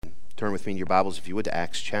Turn with me in your Bibles, if you would, to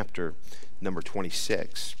Acts chapter number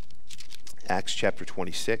 26. Acts chapter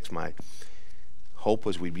 26. My hope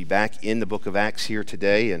was we'd be back in the book of Acts here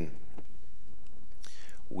today, and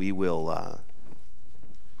we will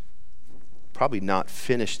probably not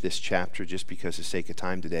finish this chapter just because of the sake of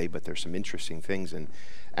time today, but there's some interesting things in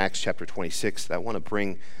Acts chapter 26 that I want to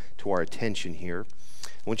bring to our attention here. I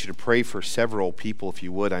want you to pray for several people, if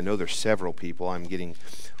you would. I know there's several people. I'm getting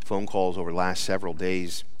phone calls over the last several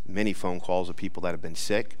days, many phone calls of people that have been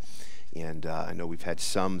sick. And I know we've had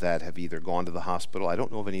some that have either gone to the hospital. I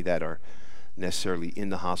don't know of any that are necessarily in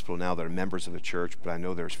the hospital now that are members of the church, but I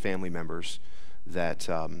know there's family members that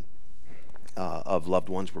of loved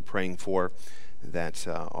ones we're praying for that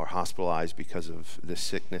are hospitalized because of this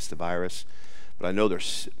sickness, the virus. But I know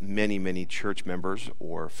there's many, many church members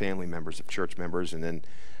or family members of church members, and then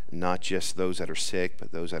not just those that are sick,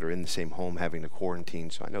 but those that are in the same home having to quarantine.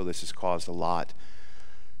 So I know this has caused a lot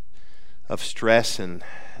of stress and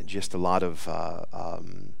just a lot of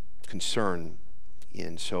concern.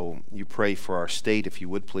 And so you pray for our state, if you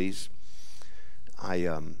would, please. I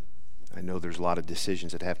know there's a lot of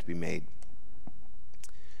decisions that have to be made.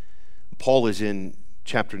 Paul is in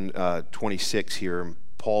chapter 26 here.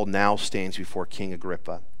 Paul now stands before King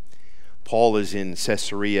Agrippa. Paul is in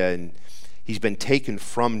Caesarea, and he's been taken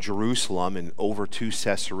from Jerusalem and over to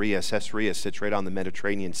Caesarea. Caesarea sits right on the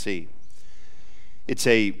Mediterranean Sea. It's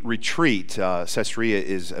a retreat. Caesarea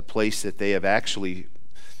is a place that they have actually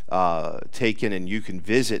taken, and you can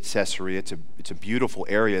visit Caesarea. It's a beautiful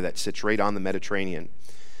area that sits right on the Mediterranean.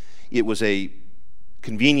 It was a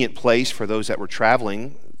convenient place for those that were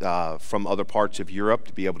traveling from other parts of Europe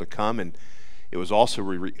to be able to come, and it was also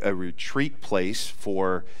a retreat place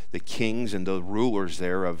for the kings and the rulers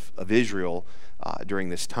there of Israel during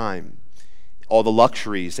this time. All the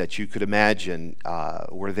luxuries that you could imagine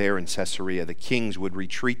were there in Caesarea. The kings would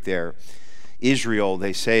retreat there. Israel,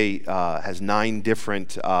 they say, has 9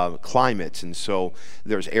 different climates, and so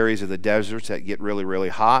there's areas of the deserts that get really, really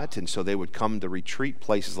hot, and so they would come to retreat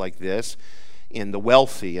places like this, and the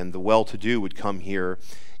wealthy and the well-to-do would come here,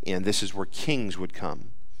 and this is where kings would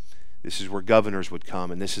come. This is where governors would come,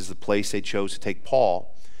 and this is the place they chose to take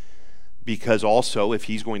Paul, because also if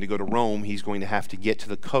he's going to go to Rome, he's going to have to get to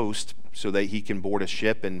the coast so that he can board a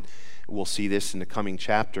ship, and we'll see this in the coming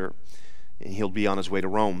chapter, and he'll be on his way to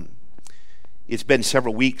Rome. It's been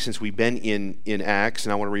several weeks since we've been in Acts,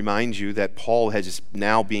 and I want to remind you that Paul is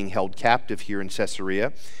now being held captive here in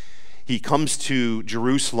Caesarea. He comes to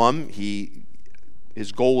Jerusalem.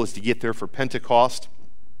 His goal is to get there for Pentecost.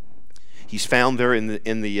 He's found there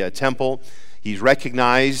in the temple. He's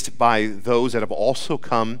recognized by those that have also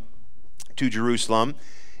come to Jerusalem,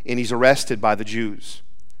 and he's arrested by the Jews.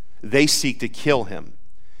 They seek to kill him.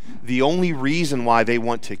 The only reason why they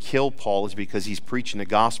want to kill Paul is because he's preaching the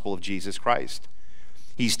gospel of Jesus Christ.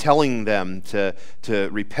 He's telling them to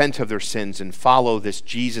repent of their sins and follow this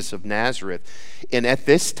Jesus of Nazareth. And at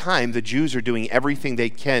this time, the Jews are doing everything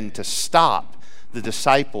they can to stop the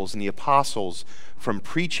disciples and the apostles from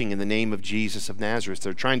preaching in the name of Jesus of Nazareth.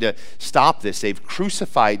 They're trying to stop this. They've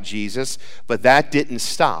crucified Jesus, but that didn't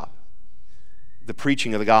stop the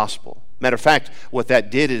preaching of the gospel. Matter of fact, what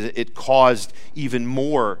that did is it caused even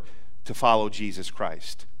more to follow Jesus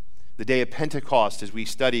Christ. The day of Pentecost, as we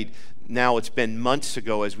studied, now it's been months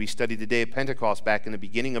ago as we studied the day of Pentecost back in the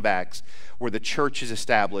beginning of Acts, where the church is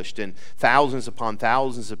established and thousands upon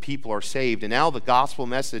thousands of people are saved. And now the gospel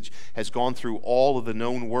message has gone through all of the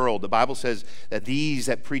known world. The Bible says that these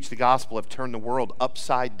that preach the gospel have turned the world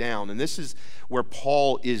upside down. And this is where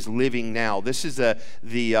Paul is living now. This is the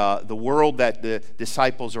world that the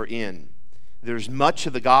disciples are in. There's much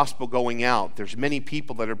of the gospel going out. There's many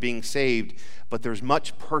people that are being saved, but there's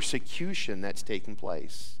much persecution that's taking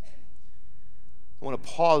place. I want to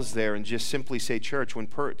pause there and just simply say, church, when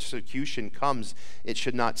persecution comes, it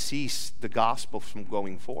should not cease the gospel from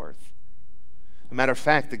going forth. As a matter of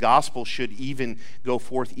fact, the gospel should even go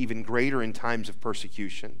forth even greater in times of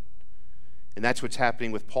persecution. And that's what's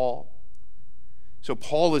happening with Paul. So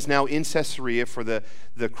Paul is now in Caesarea for the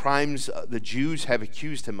crimes the Jews have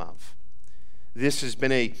accused him of. This has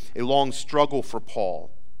been a long struggle for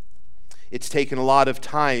Paul. It's taken a lot of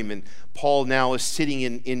time, and Paul now is sitting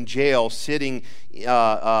in jail,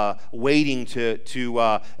 waiting to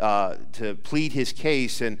plead his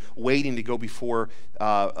case and waiting to go before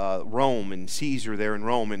Rome and Caesar there in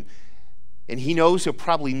Rome. And he knows he'll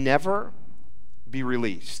probably never be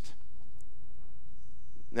released.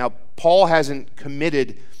 Now, Paul hasn't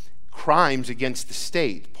committed crimes against the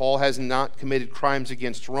state. Paul has not committed crimes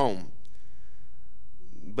against Rome.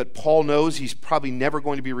 But Paul knows he's probably never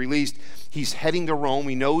going to be released. He's heading to Rome.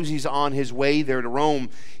 He knows he's on his way there to Rome.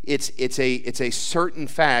 It's a certain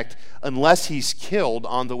fact, unless he's killed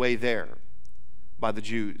on the way there by the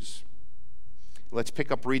Jews. Let's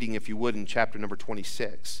pick up reading, if you would, in chapter number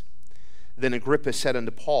 26. Then Agrippa said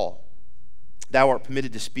unto Paul, Thou art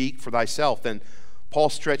permitted to speak for thyself. Then Paul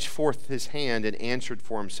stretched forth his hand and answered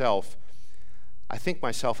for himself, I think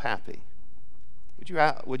myself happy.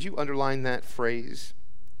 Would you underline that phrase?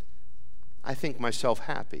 I think myself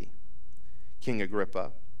happy, King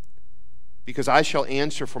Agrippa, because I shall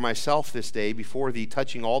answer for myself this day before thee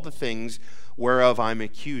touching all the things whereof I am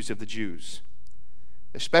accused of the Jews,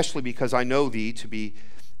 especially because I know thee to be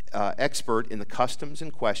expert in the customs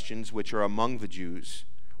and questions which are among the Jews.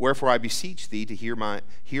 Wherefore I beseech thee to hear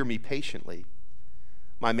me patiently.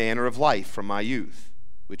 My manner of life from my youth,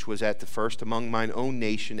 which was at the first among mine own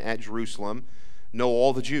nation at Jerusalem, know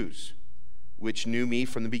all the Jews, which knew me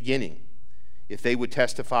from the beginning. If they would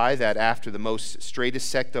testify that after the most straightest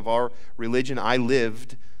sect of our religion I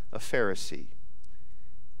lived a Pharisee.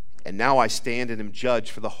 And now I stand and am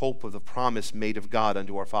judged for the hope of the promise made of God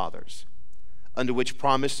unto our fathers, unto which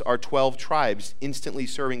promise our 12 tribes, instantly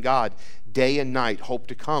serving God day and night, hope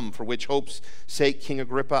to come, for which hope's sake, King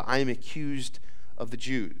Agrippa, I am accused of the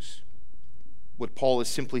Jews. What Paul is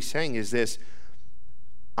simply saying is this: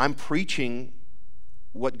 I'm preaching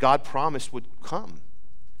what God promised would come.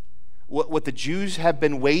 What the Jews have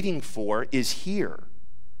been waiting for is here.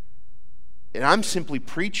 And I'm simply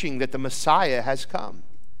preaching that the Messiah has come.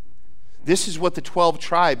 This is what the 12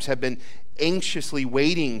 tribes have been anxiously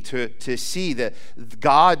waiting to see, that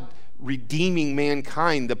God redeeming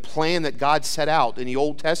mankind, the plan that God set out in the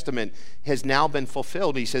Old Testament has now been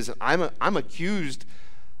fulfilled. He says, I'm accused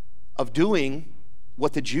of doing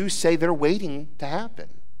what the Jews say they're waiting to happen.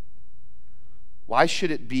 Why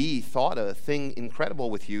should it be thought a thing incredible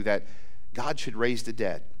with you that God should raise the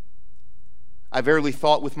dead? I verily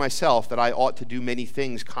thought with myself that I ought to do many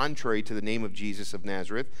things contrary to the name of Jesus of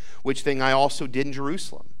Nazareth, which thing I also did in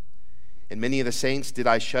Jerusalem. And many of the saints did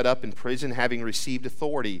I shut up in prison, having received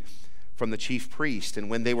authority from the chief priest. And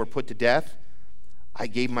when they were put to death, I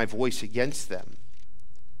gave my voice against them.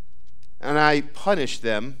 And I punished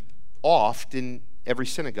them oft in every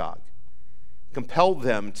synagogue, compelled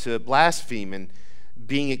them to blaspheme, and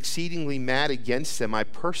being exceedingly mad against them, I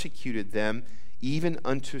persecuted them even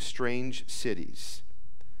unto strange cities.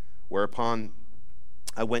 Whereupon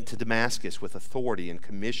I went to Damascus with authority and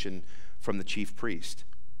commission from the chief priest.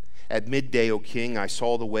 At midday, O king, I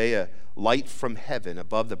saw the way a light from heaven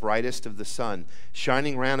above the brightest of the sun,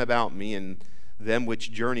 shining round about me and them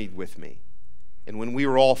which journeyed with me. And when we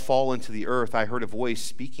were all fallen to the earth, I heard a voice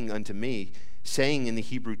speaking unto me, saying in the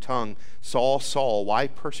Hebrew tongue, Saul, Saul, why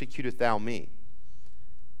persecutest thou me?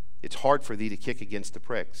 It's hard for thee to kick against the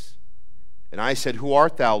pricks. And I said, Who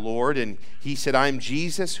art thou, Lord? And he said, I am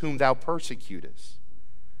Jesus whom thou persecutest.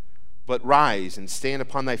 But rise and stand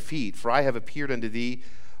upon thy feet, for I have appeared unto thee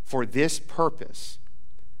for this purpose,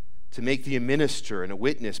 to make thee a minister and a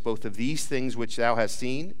witness both of these things which thou hast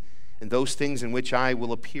seen, and those things in which I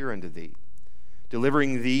will appear unto thee,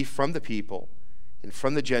 delivering thee from the people and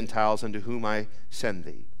from the Gentiles unto whom I send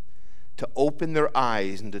thee, to open their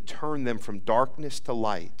eyes and to turn them from darkness to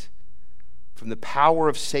light, from the power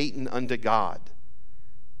of Satan unto God,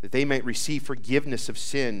 that they might receive forgiveness of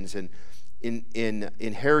sins and in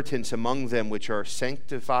inheritance among them which are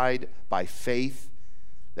sanctified by faith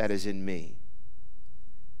that is in me.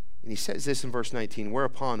 And he says this in verse 19,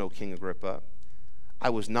 Whereupon, O King Agrippa, I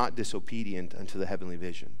was not disobedient unto the heavenly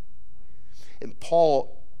vision. And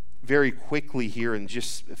Paul very quickly here in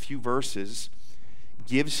just a few verses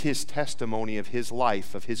gives his testimony of his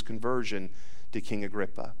life, of his conversion to King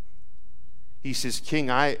Agrippa. He says, King,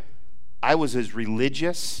 I was as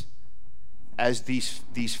religious as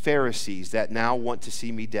these Pharisees that now want to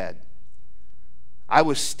see me dead. I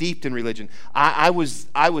was steeped in religion. I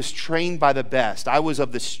was trained by the best. I was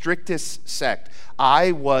of the strictest sect.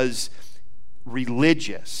 I was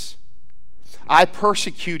religious. I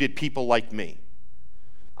persecuted people like me.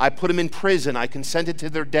 I put them in prison. I consented to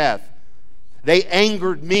their death. They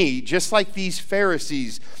angered me, just like these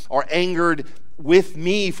Pharisees are angered with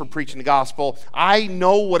me for preaching the gospel. I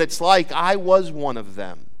know what it's like. I was one of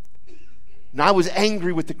them. And I was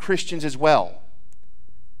angry with the Christians as well.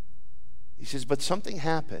 He says, but something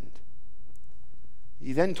happened.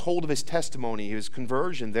 He then told of his testimony, his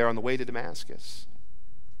conversion there on the way to Damascus.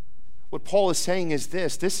 What Paul is saying is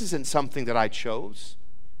this isn't something that I chose.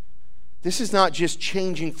 This is not just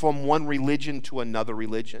changing from one religion to another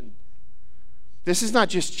religion. This is not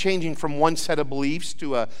just changing from one set of beliefs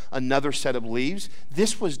to another set of beliefs.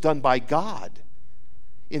 This was done by God.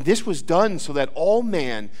 And this was done so that all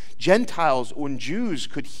man, Gentiles and Jews,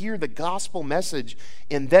 could hear the gospel message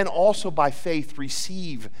and then also by faith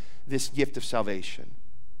receive this gift of salvation.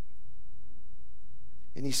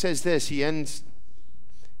 And he says this, he ends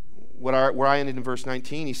where I ended in verse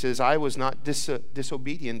 19. He says, I was not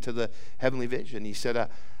disobedient to the heavenly vision. He said,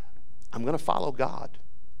 I'm going to follow God.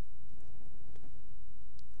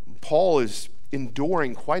 Paul is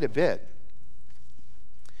enduring quite a bit.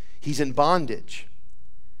 He's in bondage.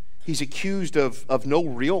 He's accused of no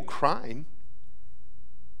real crime.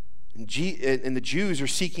 And the Jews are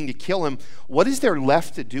seeking to kill him. What is there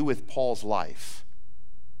left to do with Paul's life?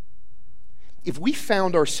 If we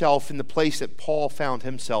found ourselves in the place that Paul found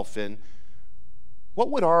himself in,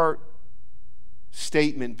 what would our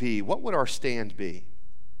statement be? What would our stand be?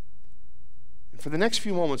 And for the next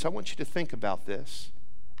few moments, I want you to think about this.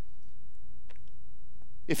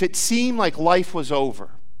 If it seemed like life was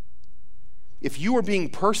over, if you were being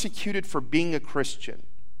persecuted for being a Christian,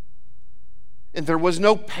 and there was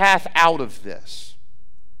no path out of this,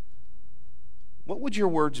 what would your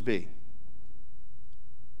words be?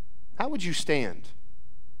 How would you stand?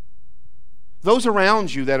 Those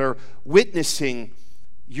around you that are witnessing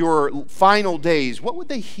your final days, what would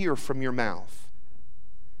they hear from your mouth?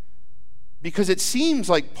 Because it seems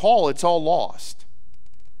like Paul, it's all lost.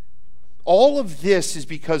 All of this is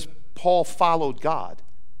because Paul followed God.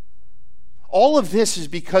 All of this is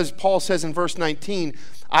because Paul says in verse 19,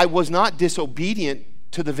 I was not disobedient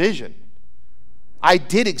to the vision. I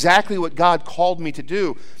did exactly what God called me to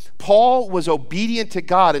do. Paul was obedient to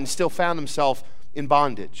God and still found himself in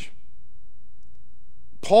bondage.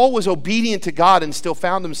 Paul was obedient to God and still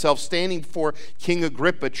found himself standing before King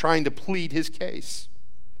Agrippa trying to plead his case.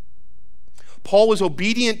 Paul was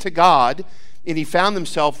obedient to God and he found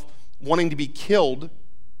himself wanting to be killed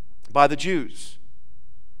by the Jews.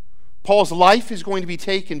 Paul's life is going to be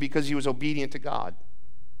taken because he was obedient to God.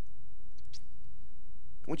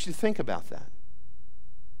 I want you to think about that.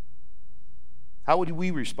 How would we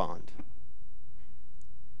respond?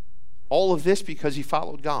 All of this because he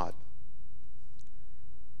followed God.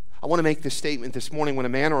 I want to make this statement this morning. When a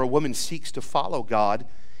man or a woman seeks to follow God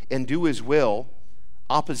and do his will,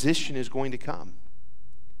 opposition is going to come.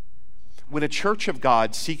 When a church of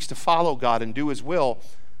God seeks to follow God and do his will,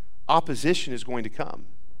 opposition is going to come.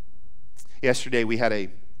 Yesterday we had a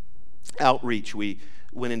outreach. We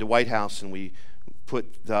went into White House and we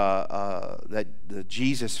put the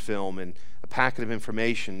Jesus film and a packet of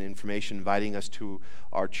information inviting us to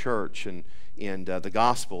our church and the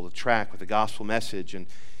gospel, the track with the gospel message and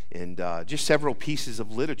just several pieces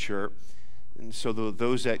of literature. And so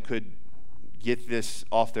those that could get this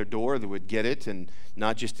off their door, they would get it, and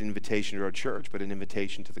not just an invitation to our church, but an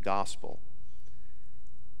invitation to the gospel.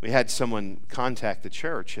 We had someone contact the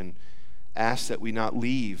church and ask that we not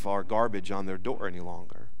leave our garbage on their door any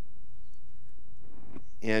longer.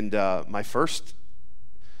 And my first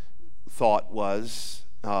thought was,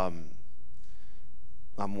 I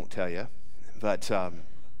won't tell you, but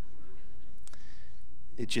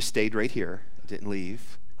it just stayed right here. It didn't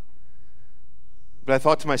leave. But I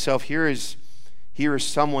thought to myself, here is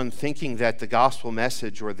someone thinking that the gospel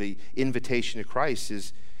message or the invitation to Christ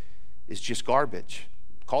is just garbage.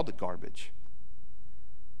 Called it garbage.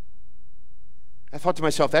 I thought to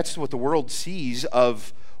myself, that's what the world sees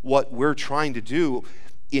of what we're trying to do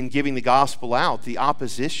in giving the gospel out. The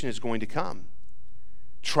opposition is going to come.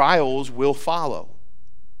 Trials will follow.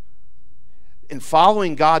 And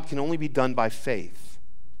following God can only be done by faith.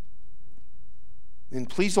 And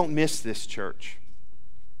please don't miss this, church.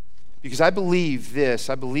 Because I believe this.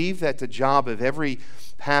 I believe that the job of every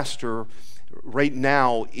pastor right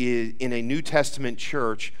now in a New Testament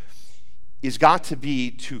church is got to be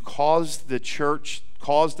to cause the church,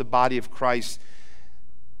 cause the body of Christ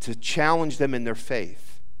to challenge them in their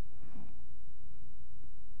faith.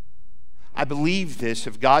 I believe this.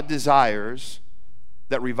 If God desires,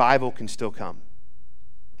 that revival can still come.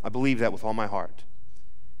 I believe that with all my heart.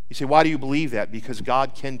 You say, why do you believe that? Because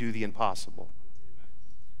God can do the impossible.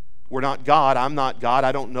 We're not God. I'm not God.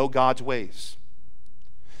 I don't know God's ways.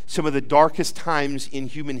 Some of the darkest times in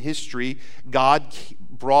human history, God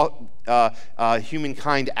brought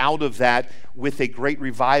humankind out of that with a great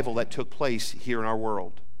revival that took place here in our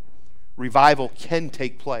world. Revival can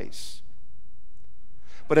take place.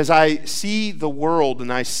 But as I see the world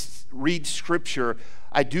and I read Scripture,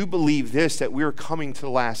 I do believe this, that we're coming to the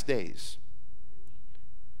last days.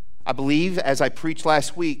 I believe, as I preached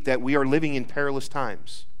last week, that we are living in perilous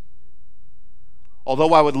times.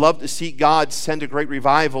 Although I would love to see God send a great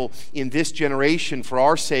revival in this generation for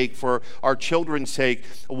our sake, for our children's sake,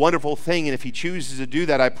 a wonderful thing. And if He chooses to do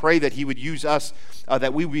that, I pray that He would use us,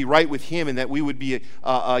 that we would be right with Him, and that we would be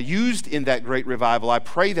used in that great revival. I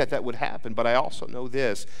pray that that would happen. But I also know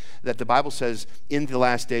this, that the Bible says in the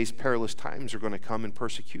last days, perilous times are going to come and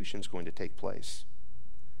persecution is going to take place.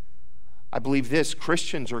 I believe this,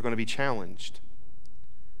 Christians are going to be challenged.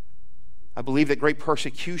 I believe that great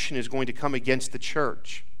persecution is going to come against the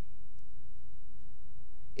church.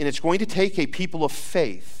 And it's going to take a people of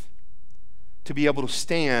faith to be able to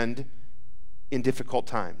stand in difficult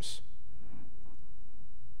times.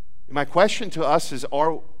 And my question to us is,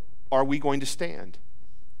 are we going to stand?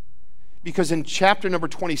 Because in chapter number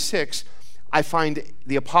 26, I find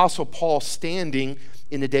the Apostle Paul standing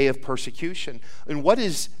in the day of persecution. And what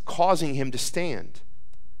is causing him to stand?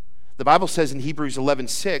 The Bible says in Hebrews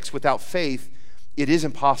 11:6, without faith, it is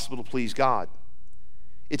impossible to please God.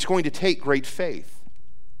 It's going to take great faith.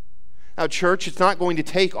 Now, church, it's not going to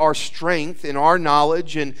take our strength and our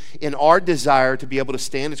knowledge and in our desire to be able to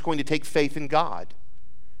stand. It's going to take faith in God,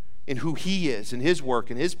 in who He is, in His work,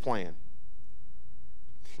 and His plan.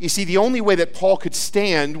 You see, the only way that Paul could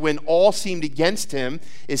stand when all seemed against him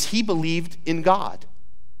is he believed in God.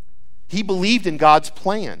 He believed in God's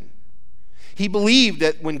plan. He believed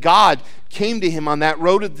that when God came to him on that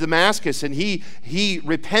road to Damascus and he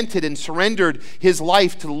repented and surrendered his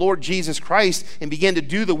life to the Lord Jesus Christ and began to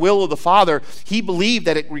do the will of the Father, he believed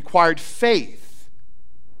that it required faith.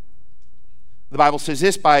 The Bible says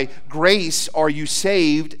this, by grace are you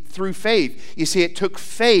saved through faith. You see, it took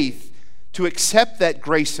faith to accept that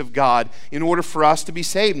grace of God in order for us to be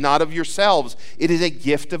saved, not of yourselves. It is a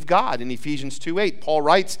gift of God. In Ephesians 2:8, Paul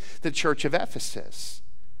writes to the church of Ephesus.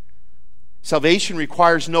 Salvation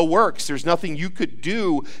requires no works. There's nothing you could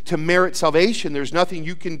do to merit salvation. There's nothing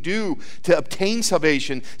you can do to obtain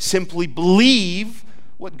salvation. Simply believe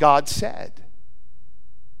what God said.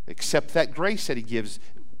 Accept that grace that He gives,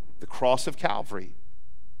 the cross of Calvary.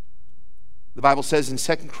 The Bible says in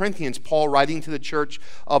 2 Corinthians, Paul writing to the church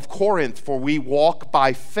of Corinth, for we walk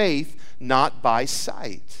by faith, not by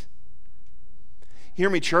sight. Hear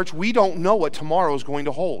me, church, we don't know what tomorrow is going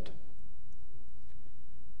to hold.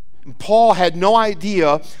 Paul had no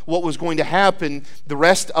idea what was going to happen the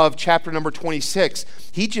rest of chapter number 26.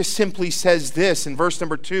 He just simply says this in verse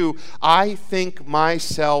number 2, I think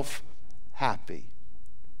myself happy.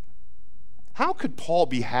 How could Paul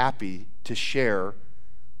be happy to share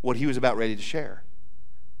what he was about ready to share?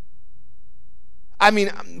 I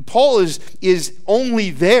mean, Paul is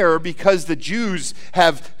only there because the Jews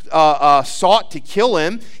have sought to kill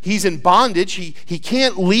him. He's in bondage. He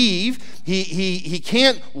can't leave. He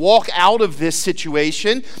can't walk out of this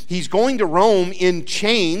situation. He's going to Rome in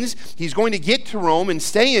chains. He's going to get to Rome and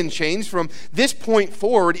stay in chains. From this point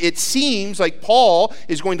forward, it seems like Paul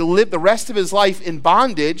is going to live the rest of his life in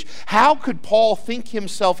bondage. How could Paul think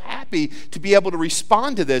himself happy to be able to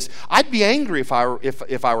respond to this? I'd be angry if I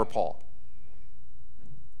were Paul.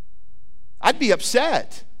 I'd be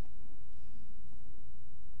upset.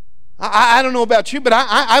 I don't know about you, but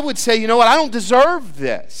I would say, you know what, I don't deserve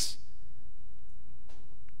this.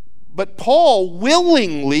 But Paul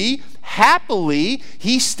willingly, happily,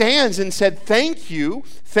 he stands and said, thank you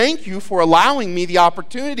for allowing me the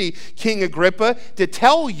opportunity, King Agrippa, to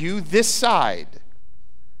tell you this side.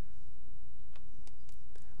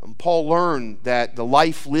 And Paul learned that the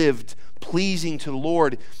life lived pleasing to the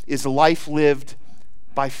Lord is a life lived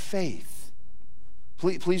by faith.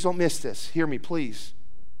 Please don't miss this. Hear me, please.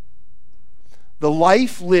 The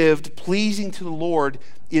life lived pleasing to the Lord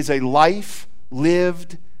is a life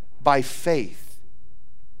lived by faith.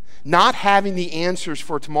 Not having the answers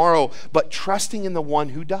for tomorrow, but trusting in the one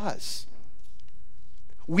who does.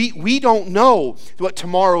 We don't know what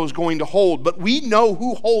tomorrow is going to hold, but we know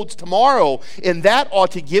who holds tomorrow, and that ought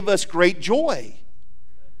to give us great joy.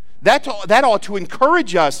 That ought to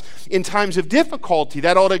encourage us in times of difficulty.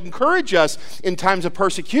 That ought to encourage us in times of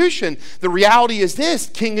persecution. The reality is this,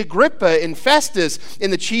 King Agrippa and Festus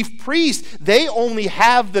and the chief priest, they only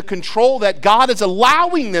have the control that God is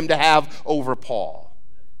allowing them to have over Paul.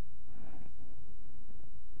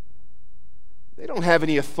 They don't have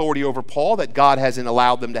any authority over Paul that God hasn't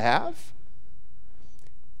allowed them to have.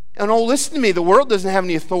 And oh, listen to me, the world doesn't have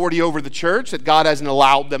any authority over the church that God hasn't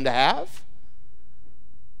allowed them to have.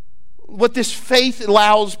 What this faith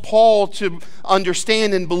allows Paul to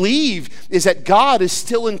understand and believe is that God is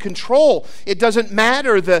still in control. It doesn't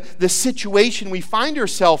matter the situation we find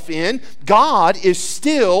ourselves in. God is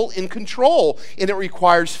still in control, and it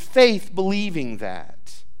requires faith believing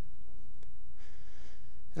that.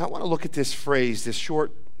 And I want to look at this phrase, this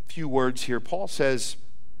short few words here. Paul says,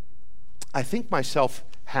 I think myself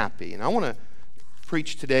happy. And I want to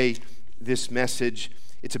preach today this message.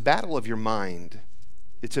 It's a battle of your mind.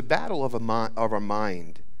 It's a battle of our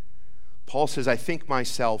mind. Paul says, I think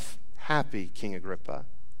myself happy, King Agrippa.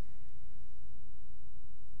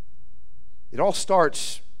 It all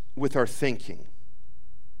starts with our thinking.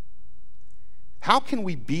 How can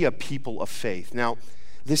we be a people of faith? Now,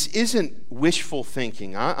 this isn't wishful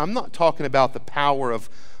thinking. I'm not talking about the power of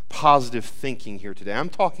positive thinking here today. I'm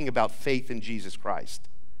talking about faith in Jesus Christ.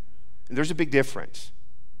 And there's a big difference.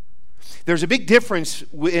 There's a big difference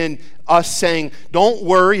in us saying, don't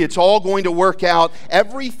worry, it's all going to work out.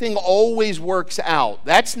 Everything always works out.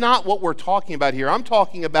 That's not what we're talking about here. I'm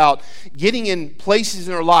talking about getting in places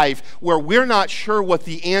in our life where we're not sure what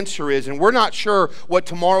the answer is, and we're not sure what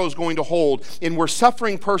tomorrow is going to hold, and we're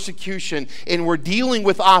suffering persecution, and we're dealing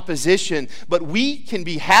with opposition, but we can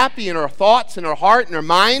be happy in our thoughts, in our heart, in our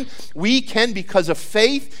mind. We can because of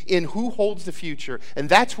faith in who holds the future, and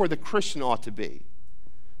that's where the Christian ought to be.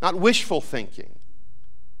 Not wishful thinking,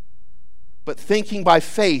 but thinking by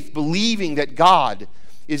faith, believing that God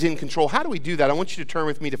is in control. How do we do that? I want you to turn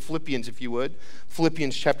with me to Philippians, if you would.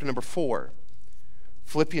 Philippians chapter number 4.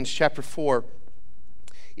 Philippians chapter 4,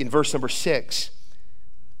 in verse number 6.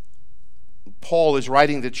 Paul is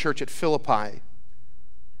writing to the church at Philippi.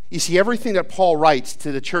 You see, everything that Paul writes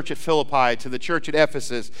to the church at Philippi, to the church at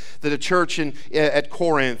Ephesus, to the church at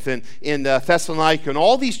Corinth and in Thessalonica, and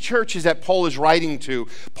all these churches that Paul is writing to,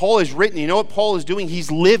 Paul has written, you know what Paul is doing?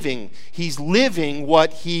 He's living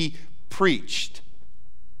what he preached.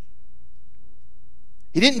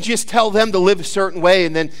 He didn't just tell them to live a certain way,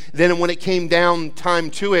 and then when it came down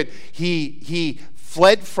time to it, he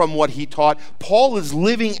fled from what he taught. Paul is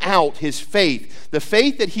living out his faith, the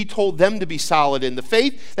faith that he told them to be solid in, the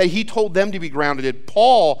faith that he told them to be grounded in.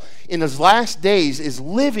 Paul, in his last days, is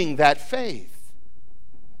living that faith.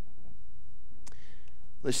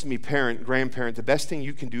 Listen to me, parent, grandparent, the best thing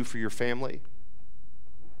you can do for your family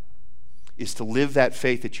is to live that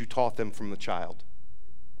faith that you taught them from the child.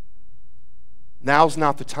 Now's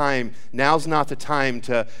not the time. Now's not the time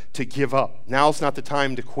to give up. Now's not the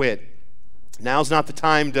time to quit. Now's not the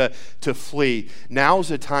time to flee. Now's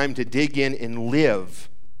the time to dig in and live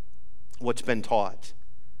what's been taught.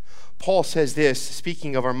 Paul says this,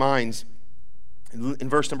 speaking of our minds, in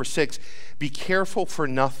verse number 6, be careful for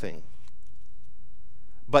nothing,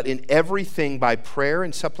 but in everything by prayer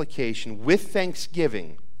and supplication, with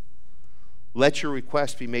thanksgiving, let your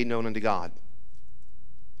requests be made known unto God.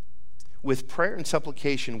 With prayer and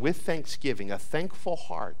supplication, with thanksgiving, a thankful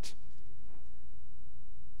heart.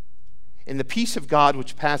 And the peace of God,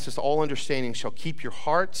 which passeth all understanding, shall keep your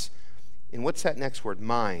hearts, and what's that next word?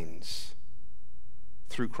 Minds,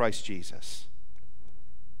 through Christ Jesus.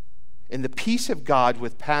 And the peace of God,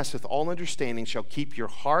 which passeth all understanding, shall keep your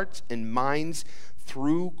hearts and minds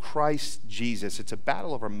through Christ Jesus. It's a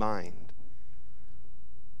battle of our mind.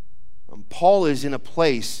 Paul is in a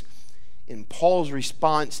place, and Paul's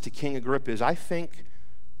response to King Agrippa is, I think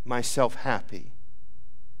myself happy.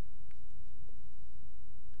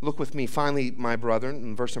 Look with me, finally, my brethren,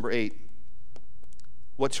 in verse number 8.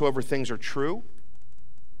 Whatsoever things are true,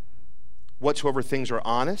 whatsoever things are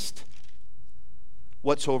honest,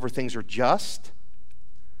 whatsoever things are just,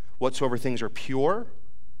 whatsoever things are pure,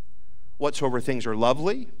 whatsoever things are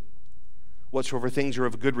lovely, whatsoever things are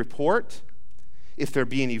of good report, if there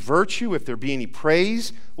be any virtue, if there be any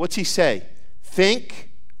praise, what's he say? Think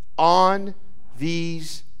on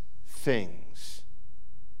these things.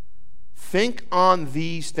 Think on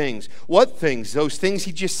these things. What things? Those things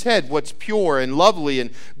he just said, what's pure and lovely and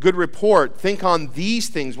good report. Think on these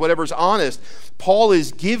things, whatever's honest. Paul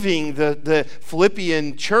is giving the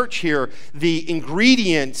Philippian church here the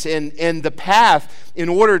ingredients and the path in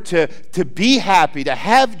order to be happy, to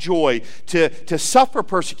have joy, to suffer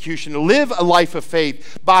persecution, to live a life of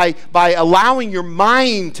faith by allowing your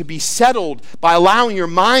mind to be settled, by allowing your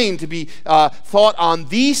mind to be thought on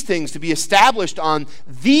these things, to be established on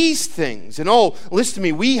these things. And oh, listen to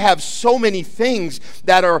me, we have so many things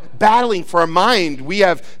that are battling for our mind. We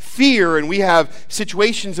have fear, and we have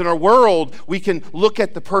situations in our world. We can look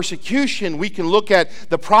at the persecution. We can look at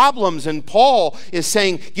the problems. And Paul is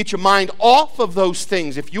saying, get your mind off of those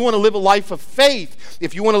things. If you want to live a life of faith,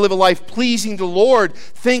 if you want to live a life pleasing to the Lord,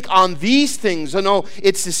 think on these things. I know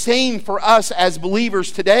it's the same for us as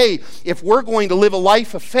believers today. If we're going to live a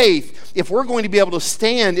life of faith, if we're going to be able to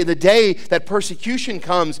stand in the day that persecution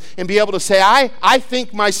comes and be able to say, I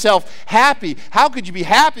think myself happy. How could you be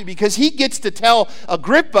happy? Because he gets to tell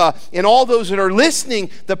Agrippa and all those that are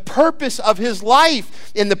listening the purpose of his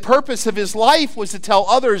life. And the purpose of his life was to tell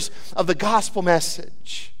others of the gospel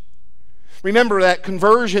message. Remember that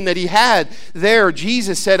conversion that he had there.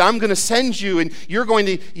 Jesus said, I'm going to send you, and you're going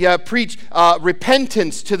to preach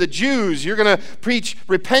repentance to the Jews. You're going to preach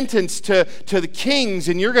repentance to the kings,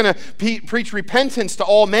 and you're going to preach repentance to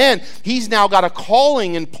all men. He's now got a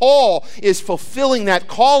calling, and Paul is fulfilling that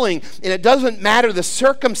calling. And it doesn't matter the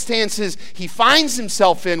circumstances he finds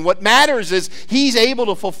himself in. What matters is he's able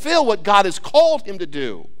to fulfill what God has called him to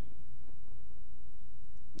do.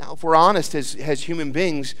 Now, if we're honest as human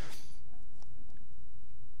beings,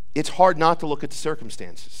 it's hard not to look at the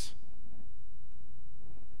circumstances.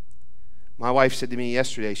 My wife said to me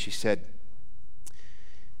yesterday, she said,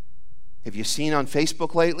 have you seen on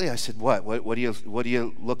Facebook lately? I said, what? What are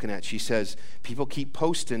you looking at? She says, people keep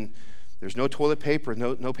posting, there's no toilet paper,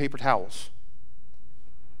 no paper towels.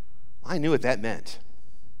 I knew what that meant.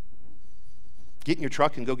 Get in your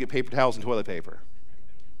truck and go get paper towels and toilet paper.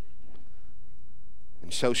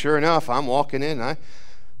 And so sure enough, I'm walking in.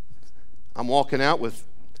 I'm walking out with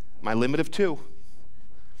my limit of 2.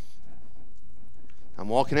 I'm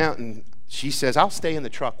walking out, and she says, I'll stay in the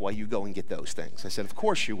truck while you go and get those things. I said, of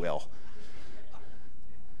course you will.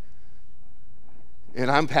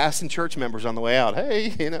 And I'm passing church members on the way out.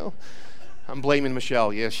 Hey, I'm blaming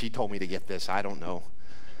Michelle. Yeah, she told me to get this. I don't know.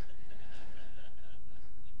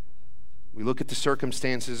 We look at the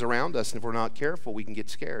circumstances around us, and if we're not careful, we can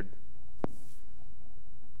get scared.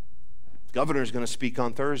 The governor's going to speak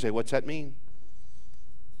on Thursday. What's that mean?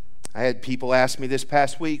 I had people ask me this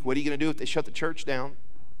past week, what are you going to do if they shut the church down?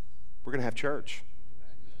 We're going to have church.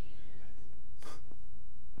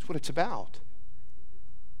 That's what it's about.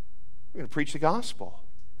 We're going to preach the gospel.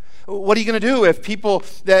 What are you going to do if people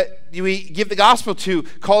that we give the gospel to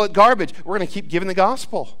call it garbage? We're going to keep giving the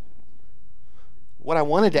gospel. What I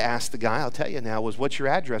wanted to ask the guy, I'll tell you now, was what's your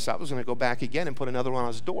address? I was going to go back again and put another one on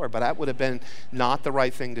his door, but that would have been not the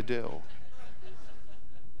right thing to do.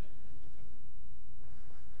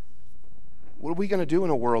 What are we going to do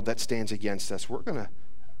in a world that stands against us? We're going to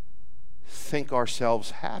think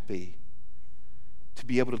ourselves happy to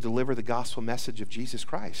be able to deliver the gospel message of Jesus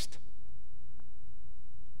Christ.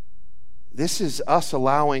 This is us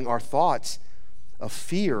allowing our thoughts of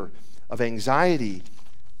fear, of anxiety,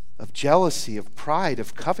 of jealousy, of pride,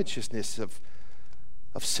 of covetousness, of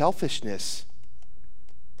selfishness,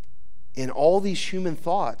 in all these human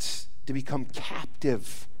thoughts to become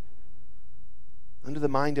captive under the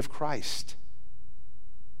mind of Christ.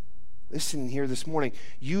 Listen here this morning,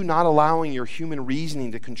 you not allowing your human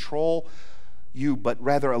reasoning to control you, but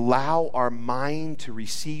rather allow our mind to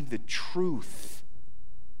receive the truth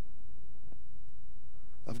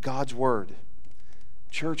of God's word.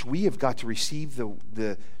 Church, we have got to receive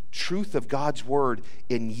the truth of God's word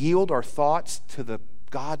and yield our thoughts to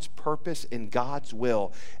God's purpose and God's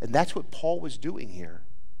will. And that's what Paul was doing here.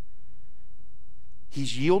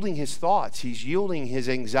 He's yielding his thoughts. He's yielding his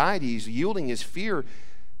anxiety. He's yielding his fear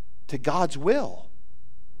to God's will.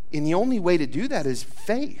 And the only way to do that is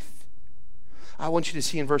faith. I want you to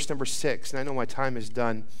see in verse number 6, and I know my time is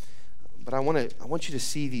done, but I want you to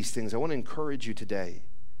see these things. I want to encourage you today.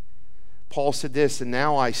 Paul said this, and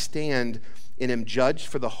now I stand and am judged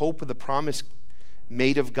for the hope of the promise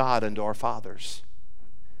made of God unto our fathers.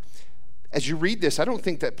 As you read this, I don't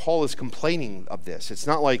think that Paul is complaining of this. It's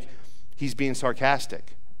not like he's being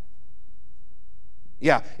sarcastic.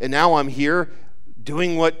 Yeah, and now I'm here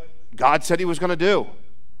doing what God said he was going to do.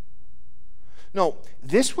 No,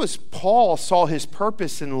 this was Paul saw his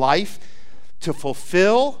purpose in life to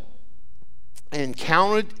fulfill and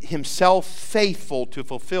counted himself faithful to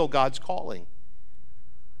fulfill God's calling.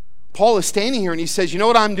 Paul is standing here and he says, you know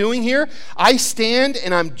what I'm doing here? I stand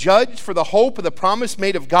and I'm judged for the hope of the promise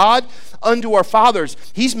made of God unto our fathers.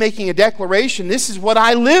 He's making a declaration. This is what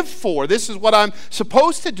I live for. This is what I'm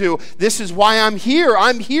supposed to do. This is why I'm here.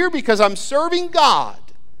 I'm here because I'm serving God.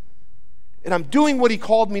 And I'm doing what he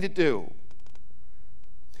called me to do.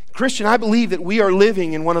 Christian, I believe that we are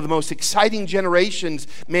living in one of the most exciting generations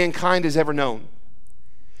mankind has ever known.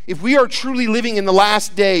 If we are truly living in the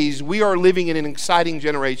last days, we are living in an exciting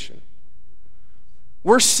generation.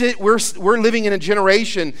 We're living in a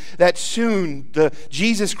generation that soon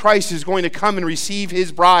Jesus Christ is going to come and receive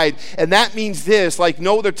his bride. And that means this, like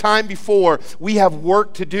no other time before, we have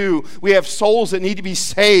work to do. We have souls that need to be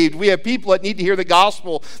saved. We have people that need to hear the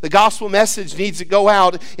gospel. The gospel message needs to go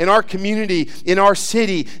out in our community, in our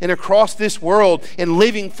city, and across this world. And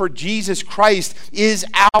living for Jesus Christ is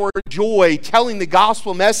our joy. Telling the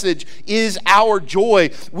gospel message is our joy.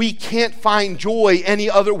 We can't find joy any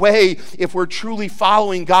other way if we're truly following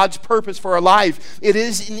following God's purpose for our life.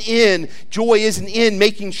 Joy isn't in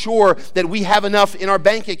making sure that we have enough in our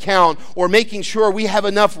bank account or making sure we have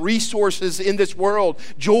enough resources in this world.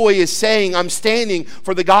 Joy is saying, I'm standing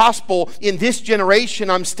for the gospel in this generation.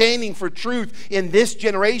 I'm standing for truth in this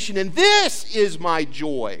generation. And this is my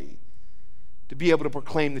joy, to be able to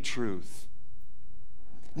proclaim the truth.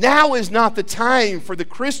 Now is not the time for the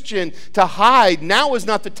Christian to hide. Now is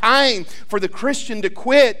not the time for the Christian to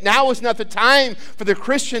quit. Now is not the time for the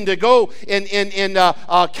Christian to go and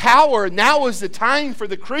cower. Now is the time for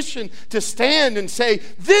the Christian to stand and say,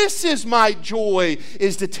 this is my joy,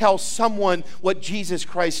 is to tell someone what Jesus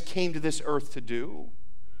Christ came to this earth to do.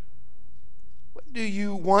 What do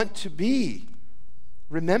you want to be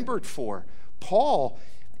remembered for? Paul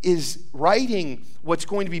is writing what's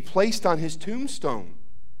going to be placed on his tombstone.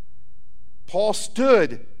 Paul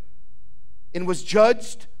stood and was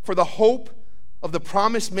judged for the hope of the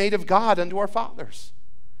promise made of God unto our fathers.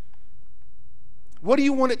 What do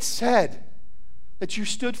you want it said that you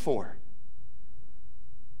stood for?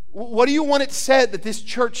 What do you want it said that this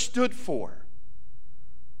church stood for?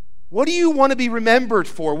 What do you want to be remembered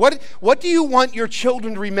for? What do you want your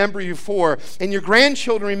children to remember you for, and your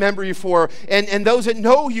grandchildren remember you for, and those that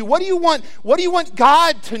know you? What do you want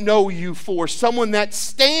God to know you for? Someone that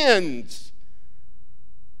stands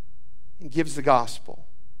and gives the gospel.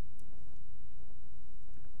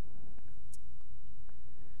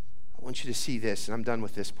 I want you to see this, and I'm done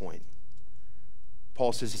with this point.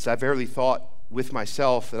 Paul says, I verily thought with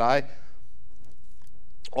myself that I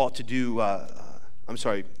ought to do, I'm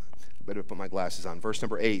sorry, I better put my glasses on. Verse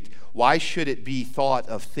number 8, why should it be thought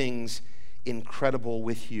of things incredible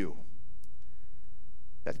with you,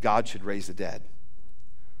 that God should raise the dead?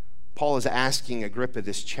 Paul is asking Agrippa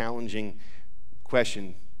this challenging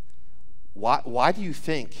question. Why do you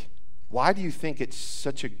think it's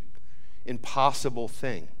such an impossible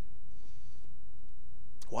thing?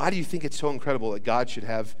 Why do you think it's so incredible that God should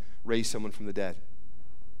have raised someone from the dead?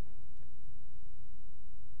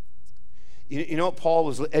 You know what? Paul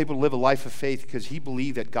was able to live a life of faith because he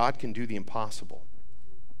believed that God can do the impossible.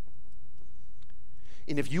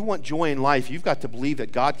 And if you want joy in life, you've got to believe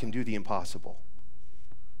that God can do the impossible.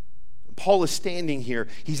 Paul is standing here.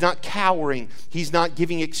 He's not cowering. He's not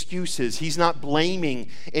giving excuses. He's not blaming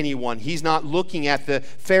anyone. He's not looking at the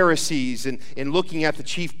Pharisees and looking at the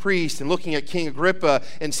chief priest and looking at King Agrippa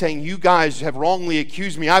and saying, you guys have wrongly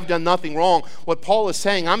accused me. I've done nothing wrong. What Paul is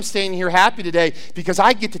saying, I'm standing here happy today because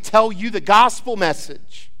I get to tell you the gospel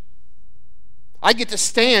message. I get to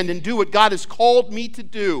stand and do what God has called me to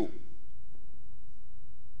do.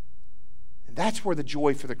 And that's where the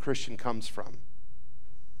joy for the Christian comes from.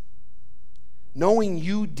 Knowing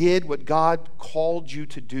you did what God called you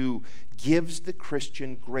to do gives the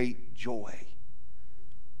Christian great joy.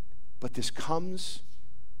 But this comes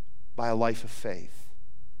by a life of faith.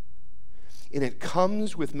 And it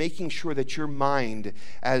comes with making sure that your mind,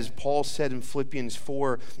 as Paul said in Philippians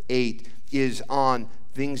 4:8, is on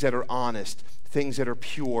things that are honest, things that are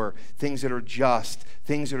pure, things that are just,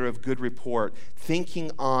 things that are of good report. Thinking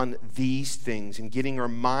on these things and getting our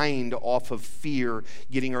mind off of fear,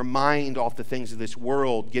 getting our mind off the things of this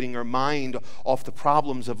world, getting our mind off the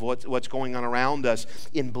problems of what's going on around us,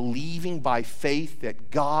 in believing by faith that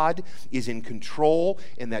God is in control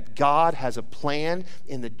and that God has a plan,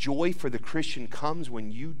 and the joy for the Christian comes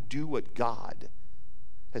when you do what God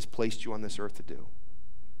has placed you on this earth to do.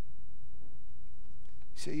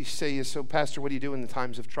 You say, so Pastor, what do you do in the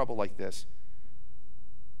times of trouble like this?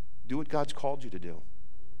 Do what God's called you to do.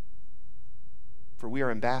 For we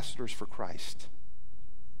are ambassadors for Christ.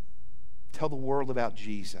 Tell the world about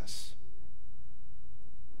Jesus.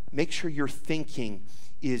 Make sure your thinking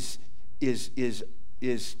is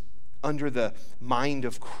under the mind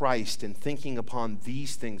of Christ and thinking upon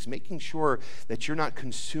these things, making sure that you're not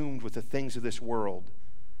consumed with the things of this world.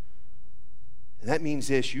 And that means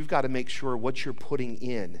this: you've got to make sure what you're putting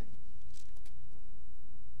in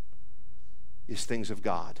is things of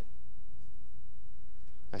God.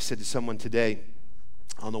 I said to someone today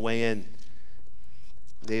on the way in,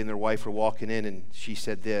 they and their wife were walking in, and she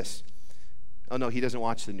said this: oh no, he doesn't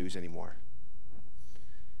watch the news anymore.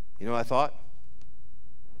 You know what I thought?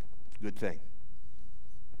 Good thing.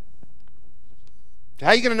 How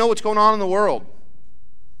are you going to know what's going on in the world?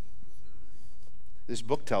 This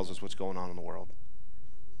book tells us what's going on in the world.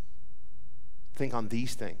 Think on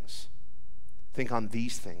these things. Think on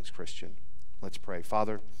these things, Christian. Let's pray.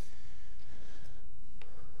 Father,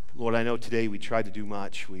 Lord, I know today we tried to do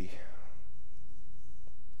much. We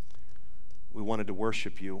wanted to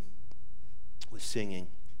worship you with singing.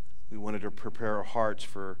 We wanted to prepare our hearts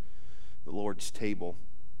for the Lord's table.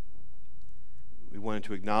 We wanted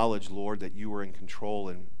to acknowledge, Lord, that you are in control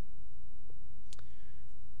and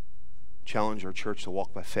challenge our church to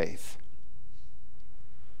walk by faith.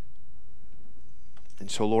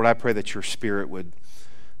 And so, Lord, I pray that your Spirit would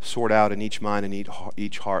sort out in each mind and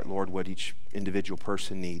each heart, Lord, what each individual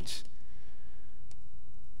person needs.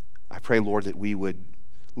 I pray, Lord, that we would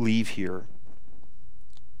leave here.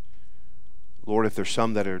 Lord, if there's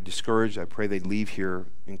some that are discouraged, I pray they'd leave here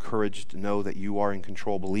encouraged to know that you are in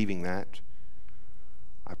control, believing that.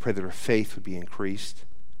 I pray that our faith would be increased.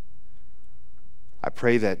 I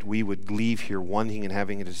pray that we would leave here wanting and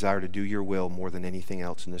having a desire to do your will more than anything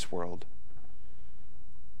else in this world.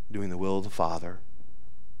 Doing the will of the Father.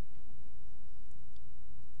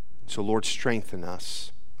 So, Lord, strengthen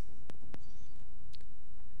us.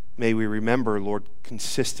 May we remember, Lord,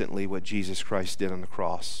 consistently what Jesus Christ did on the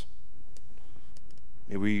cross.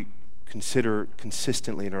 May we consider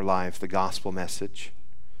consistently in our life the gospel message,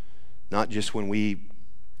 not just when we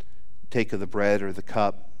take of the bread or the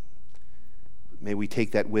cup. May we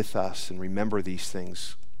take that with us and remember these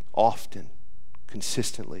things often,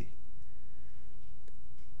 consistently.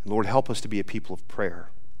 And Lord, help us to be a people of prayer.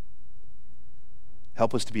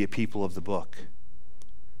 Help us to be a people of the book.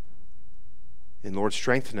 And Lord,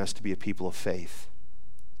 strengthen us to be a people of faith.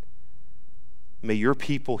 May your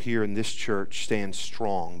people here in this church stand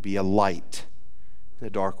strong, be a light in a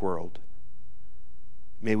dark world.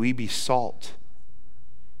 May we be salt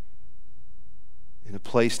in a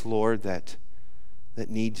place, Lord, that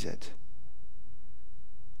needs it.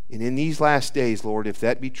 And in these last days, Lord, if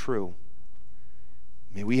that be true,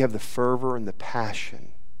 may we have the fervor and the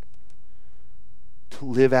passion to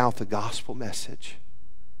live out the gospel message,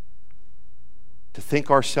 to think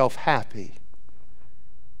ourselves happy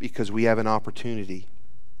because we have an opportunity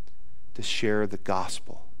to share the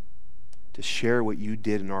gospel, to share what you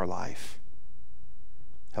did in our life.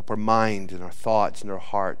 Help our mind and our thoughts and our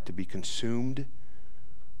heart to be consumed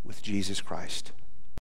with Jesus Christ.